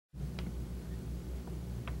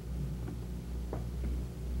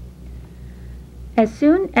As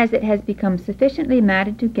soon as it has become sufficiently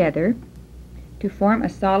matted together to form a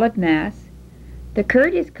solid mass, the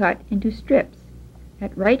curd is cut into strips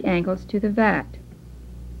at right angles to the vat.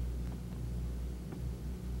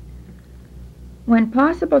 When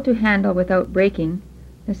possible to handle without breaking,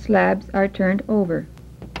 the slabs are turned over.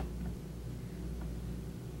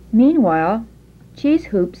 Meanwhile, cheese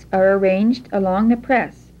hoops are arranged along the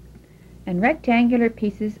press, and rectangular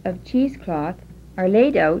pieces of cheesecloth are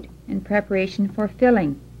laid out in preparation for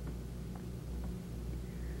filling.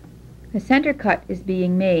 The center cut is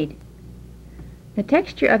being made. The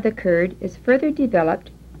texture of the curd is further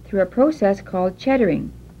developed through a process called cheddaring.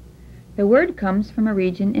 The word comes from a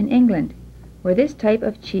region in England where this type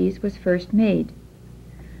of cheese was first made.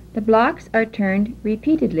 The blocks are turned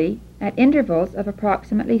repeatedly at intervals of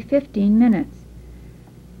approximately 15 minutes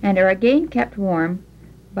and are again kept warm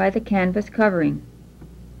by the canvas covering.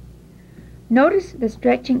 Notice the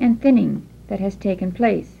stretching and thinning that has taken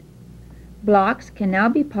place. Blocks can now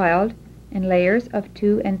be piled in layers of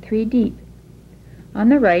 2 and 3 deep. On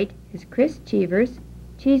the right is Chris Chivers,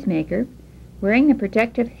 cheesemaker, wearing the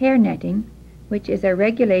protective hair netting, which is a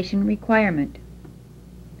regulation requirement.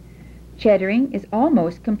 Cheddaring is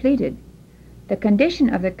almost completed. The condition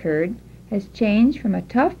of the curd has changed from a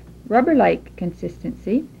tough, rubber-like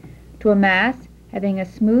consistency to a mass having a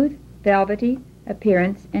smooth, velvety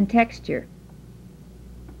appearance and texture.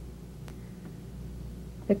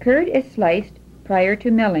 The curd is sliced prior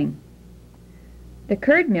to milling. The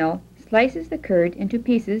curd mill slices the curd into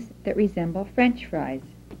pieces that resemble French fries.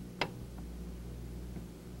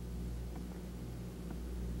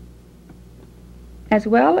 As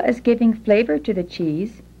well as giving flavor to the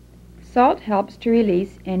cheese, salt helps to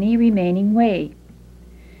release any remaining whey.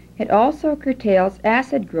 It also curtails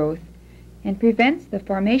acid growth and prevents the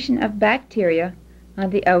formation of bacteria on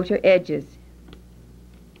the outer edges.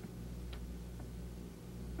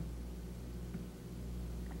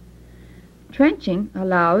 Trenching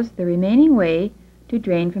allows the remaining whey to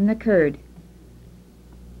drain from the curd.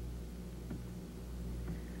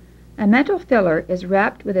 A metal filler is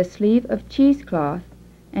wrapped with a sleeve of cheesecloth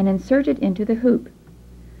and inserted into the hoop.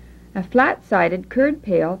 A flat-sided curd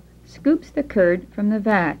pail scoops the curd from the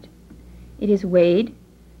vat. It is weighed,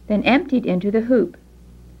 then emptied into the hoop.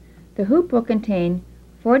 The hoop will contain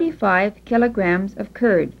 45 kilograms of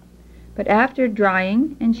curd, but after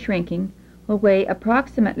drying and shrinking will weigh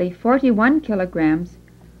approximately 41 kilograms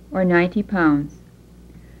or 90 pounds.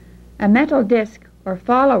 A metal disc or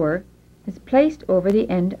follower is placed over the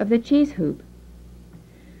end of the cheese hoop.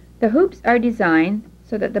 The hoops are designed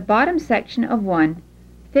so that the bottom section of one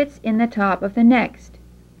fits in the top of the next.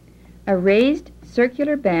 A raised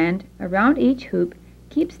circular band around each hoop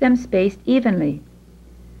keeps them spaced evenly.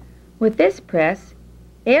 With this press,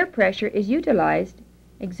 air pressure is utilized,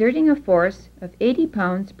 exerting a force of 80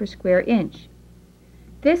 pounds per square inch.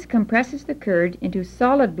 This compresses the curd into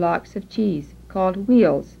solid blocks of cheese called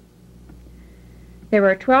wheels. There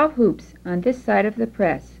are 12 hoops on this side of the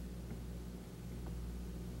press.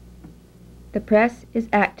 The press is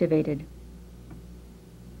activated.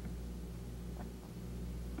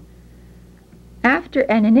 After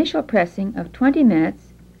an initial pressing of 20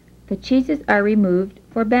 minutes, the cheeses are removed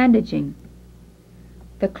for bandaging.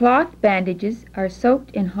 The cloth bandages are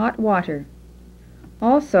soaked in hot water.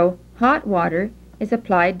 Also, hot water is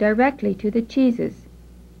applied directly to the cheeses.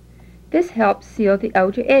 This helps seal the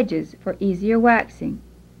outer edges for easier waxing,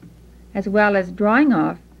 as well as drawing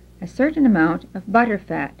off a certain amount of butter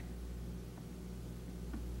fat.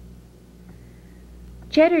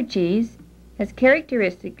 Cheddar cheese has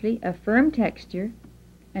characteristically a firm texture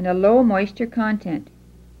and a low moisture content,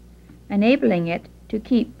 enabling it to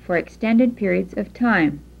keep for extended periods of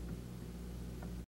time.